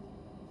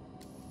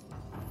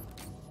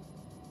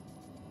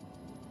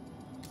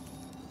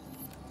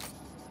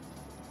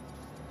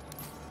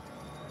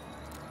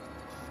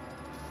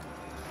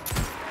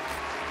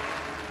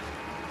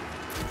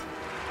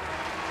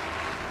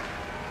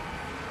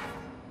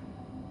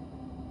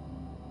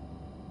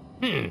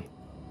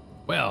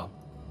 Well.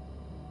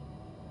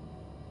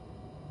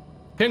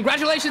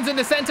 Congratulations in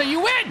the center,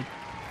 you win!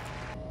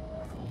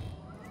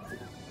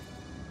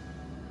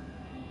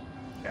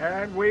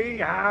 And we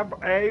have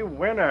a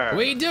winner.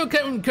 We do,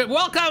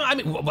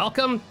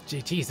 welcome,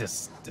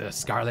 Jesus,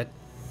 Scarlett.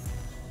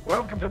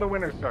 Welcome to the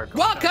winner's circle.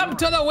 Welcome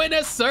to the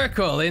winner's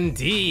circle,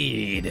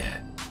 indeed.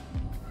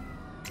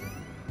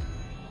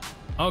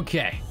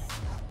 Okay.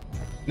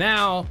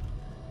 Now,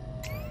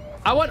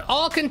 I want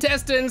all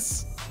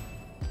contestants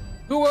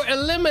who were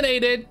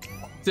eliminated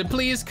to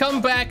please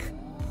come back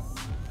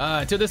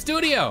to the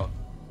studio.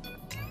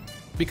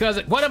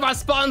 Because one of our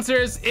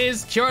sponsors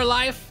is Cure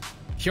Life.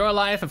 Cure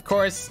Life, of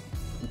course,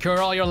 cure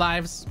all your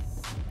lives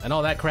and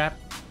all that crap.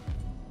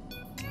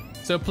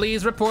 So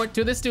please report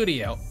to the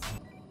studio.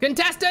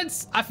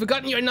 Contestants, I've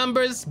forgotten your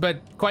numbers, but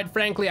quite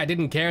frankly, I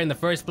didn't care in the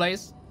first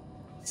place.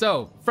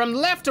 So, from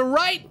left to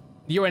right,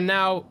 You are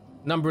now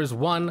numbers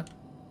 1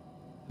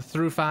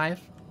 through 5.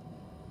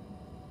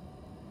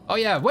 Oh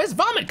yeah, where's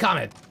Vomit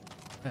Comet?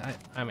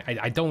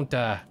 I don't,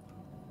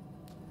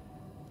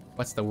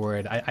 what's the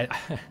word?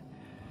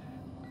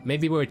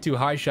 Maybe we were too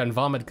harsh on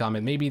Vomit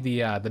Comet. Maybe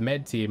the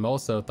med team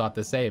also thought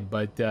the same,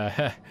 but,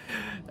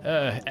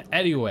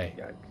 anyway.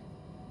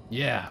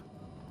 Yeah.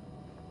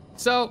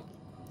 So,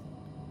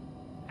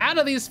 out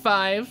of these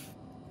 5,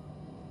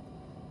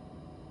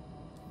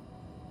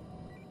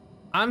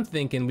 I'm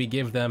thinking we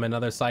give them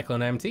another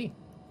Cyclone MT.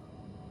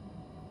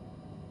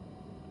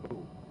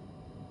 Ooh.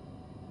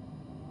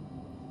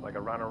 Like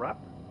a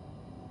runner-up?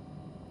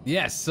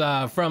 Yes,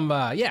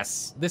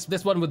 yes.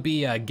 This one would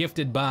be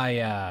gifted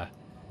by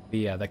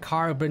the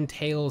Carbon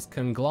Tails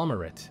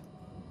Conglomerate.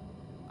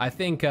 I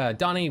think,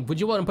 Donnie, would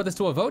you want to put this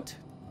to a vote?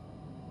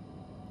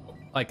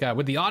 Like,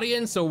 with the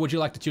audience, or would you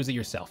like to choose it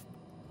yourself?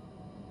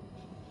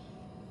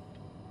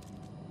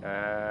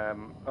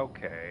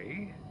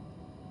 Okay.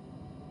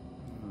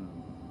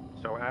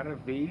 So out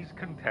of these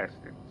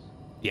contestants...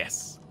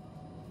 Yes.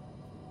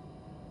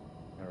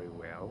 Very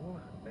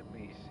well. Let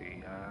me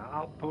see.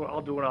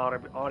 I'll do an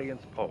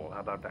audience poll. How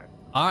about that?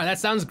 All right, that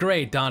sounds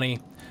great, Donnie.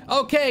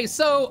 Okay,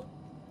 so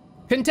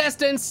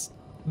contestants,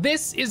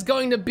 this is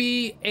going to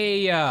be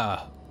a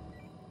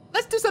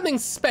let's do something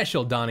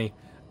special, Donnie.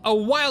 A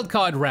wild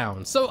card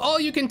round. So all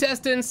you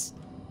contestants,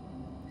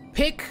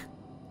 pick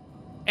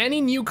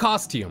any new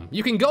costume.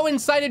 You can go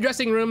inside your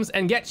dressing rooms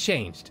and get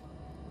changed.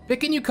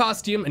 Pick a new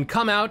costume and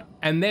come out,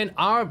 and then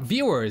our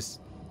viewers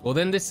will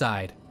then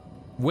decide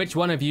which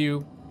one of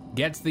you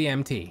gets the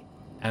MT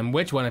and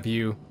which one of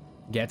you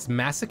gets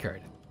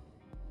massacred.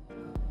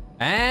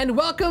 And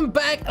welcome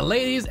back,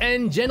 ladies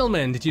and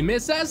gentlemen. Did you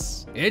miss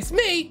us? It's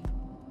me,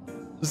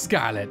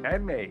 Scarlet.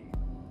 And me.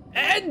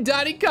 And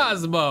Donnie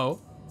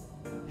Cosmo.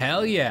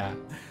 Hell yeah.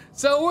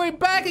 So we're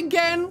back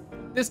again,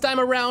 this time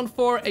around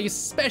for a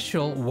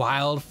special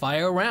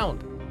wildfire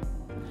round.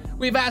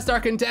 We've asked our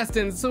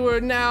contestants who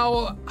are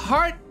now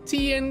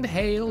hearty and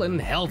hale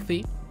and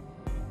healthy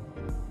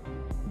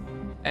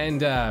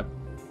and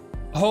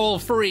hole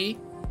free,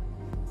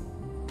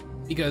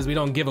 because we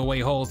don't give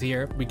away holes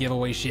here, we give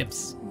away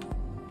ships,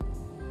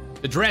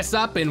 to dress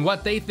up in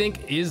what they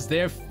think is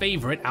their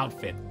favorite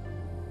outfit.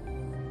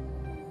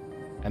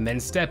 And then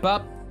step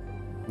up,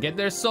 get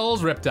their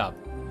souls ripped up.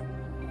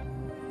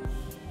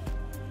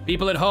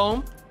 People at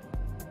home,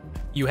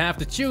 you have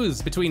to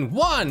choose between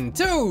 1,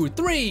 2,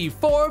 3,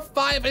 4,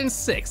 5, and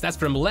 6. That's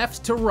from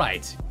left to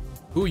right,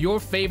 who your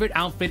favorite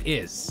outfit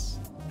is.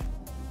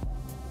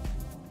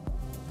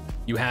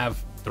 You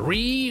have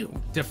 3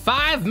 to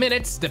 5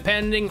 minutes,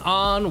 depending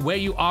on where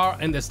you are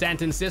in the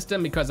Stanton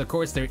system, because of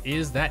course there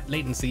is that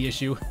latency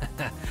issue.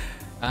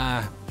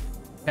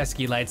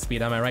 Pesky light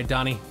speed, am I right,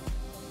 Donnie?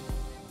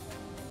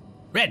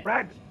 Red.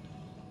 Red.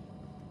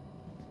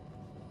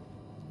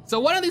 So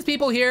one of these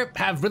people here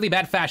have really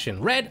bad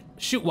fashion. Red,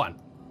 shoot one.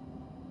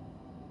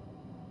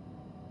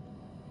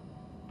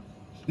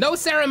 No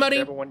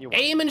ceremony,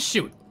 aim and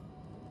shoot.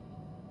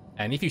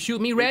 And if you shoot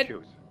me, Red,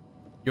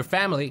 your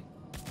family.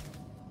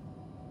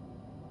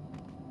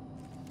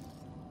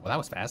 Well, that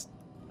was fast.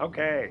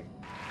 Okay.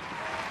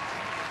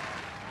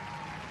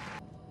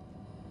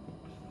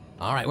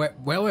 All right,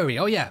 where were we?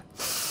 Oh, yeah.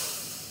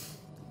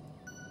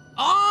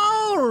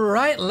 All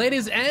right,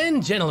 ladies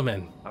and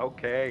gentlemen.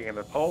 Okay, and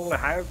the poll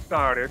has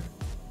started.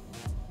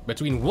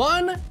 Between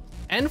 1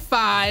 and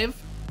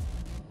 5.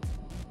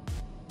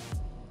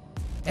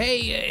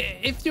 Hey,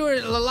 if you're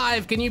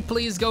alive, can you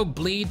please go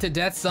bleed to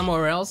death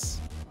somewhere else?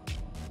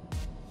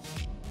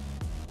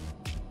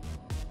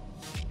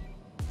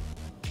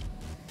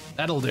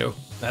 That'll do,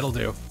 that'll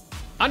do.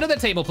 Under the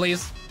table,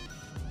 please.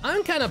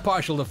 I'm kind of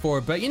partial to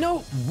 4, but you know,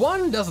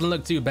 1 doesn't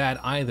look too bad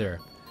either.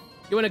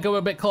 You wanna go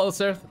a bit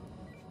closer?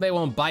 They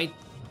won't bite.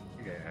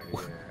 Yeah.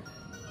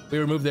 We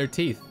remove their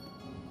teeth.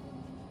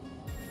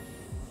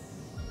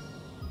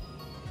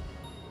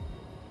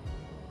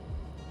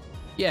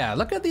 Yeah,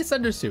 look at this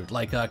undersuit,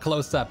 like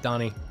close up,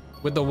 Donnie.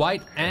 With the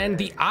white and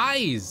the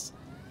eyes.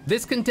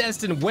 This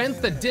contestant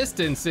went the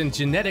distance and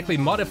genetically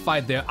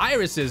modified their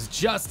irises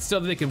just so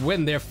they could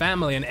win their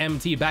family an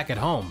MT back at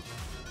home.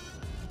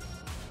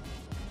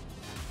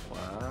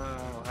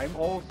 Wow, I'm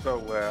also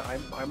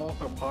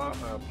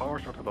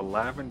partial to the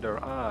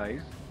lavender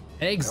eyes.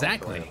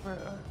 Exactly.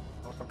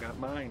 I also got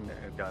mine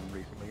done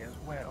recently as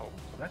well,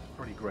 so that's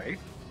pretty great.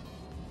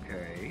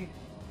 Okay.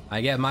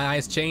 I get my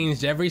eyes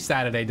changed every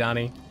Saturday,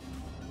 Donnie.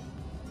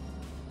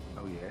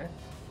 Oh yeah?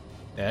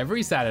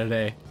 Every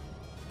Saturday.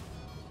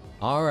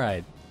 All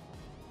right.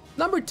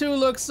 Number 2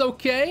 looks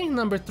okay.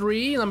 Number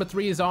 3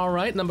 is all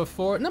right. Number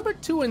 4, number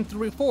 2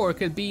 and 4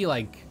 could be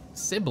like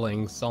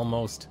siblings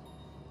almost.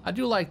 I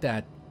do like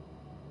that.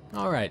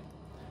 All right.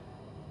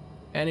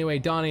 Anyway,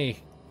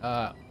 Donnie,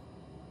 are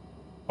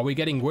we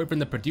getting word from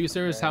the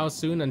producers how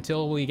soon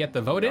until we get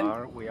the vote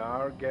in? We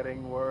are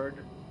getting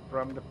word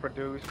from the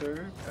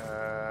producers.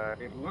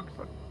 It looks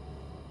like...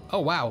 Oh,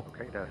 wow.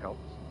 Okay, that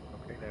helps.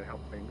 Okay, that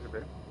helps things a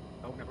bit.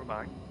 Oh, never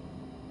mind.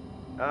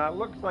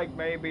 Looks like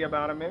maybe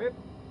about a minute.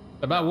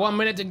 About 1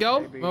 minute to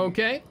go. Maybe.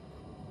 Okay.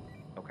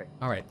 Okay.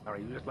 All right. All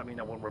right, you just let me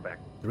know when we're back.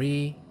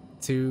 3,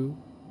 2,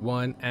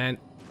 1, and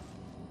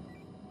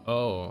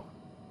oh.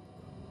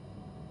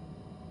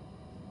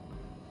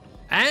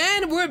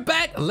 And we're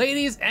back,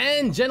 ladies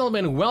and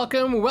gentlemen.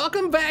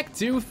 Welcome back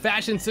to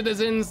Fashion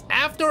Citizens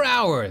After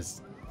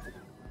Hours.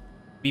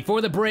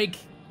 Before the break,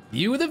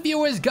 you, the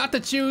viewers, got to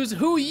choose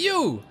who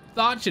you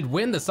thought should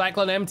win the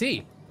Cyclone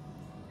MT.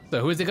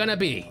 So who's it gonna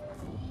be?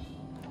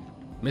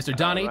 Mr.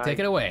 Donnie, right. take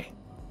it away.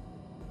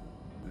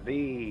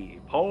 The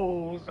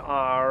polls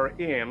are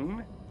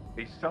in.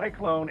 The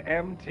Cyclone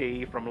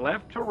MT from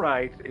left to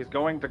right is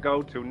going to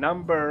go to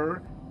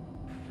number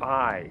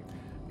 5.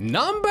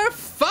 Number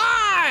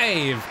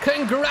 5!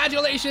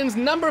 Congratulations,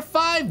 number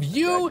 5.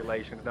 You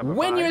Congratulations, number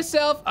win 5.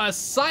 yourself a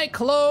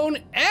Cyclone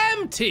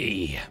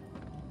MT.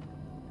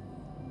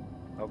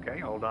 Okay,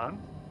 hold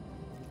on.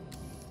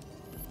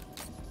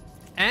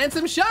 And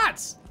some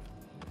shots.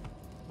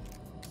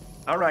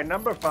 All right,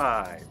 number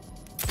 5.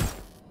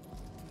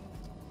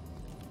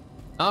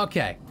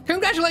 Okay,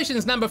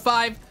 congratulations, number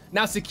 5.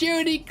 Now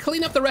security,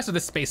 clean up the rest of the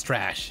space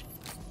trash.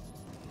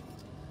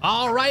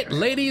 All right,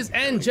 ladies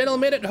and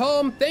gentlemen at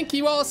home, thank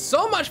you all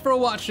so much for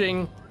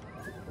watching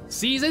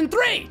Season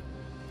 3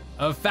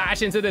 of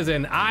Fashion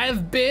Citizen.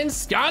 I've been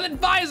Scarlet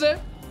Visor,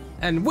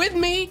 and with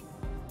me,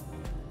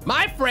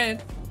 my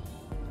friend,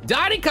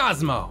 Donnie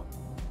Cosmo.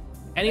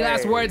 Any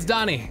last words,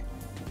 Donnie?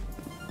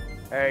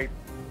 Hey.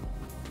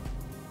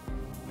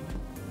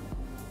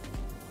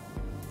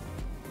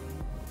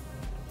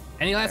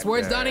 Any last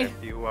words, Donnie?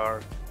 If you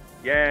are,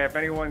 if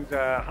anyone's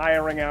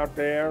hiring out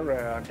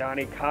there,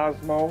 Donnie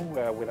Cosmo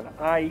with an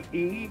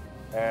IE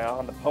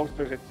on the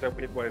posters, it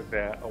was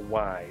a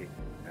Y,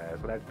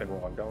 so that's been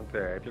wrong. Don't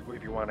if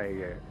you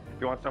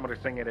want someone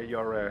to sing it at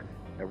your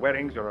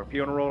weddings or a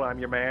funeral, I'm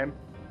your man.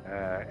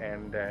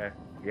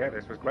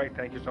 This was great.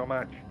 Thank you so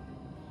much.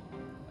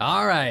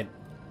 All right.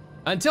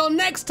 Until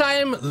next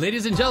time,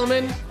 ladies and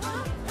gentlemen,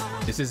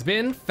 this has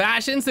been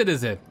Fashion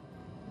Citizen.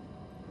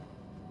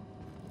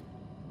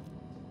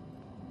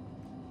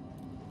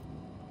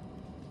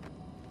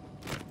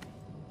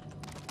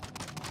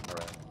 All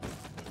right.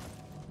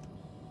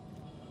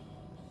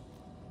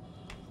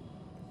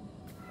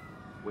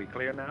 We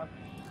clear now?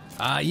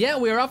 Yeah,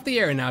 we're off the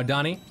air now,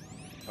 Donnie.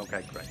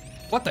 Okay, great.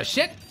 What the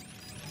shit?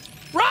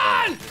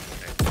 Run!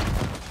 Okay.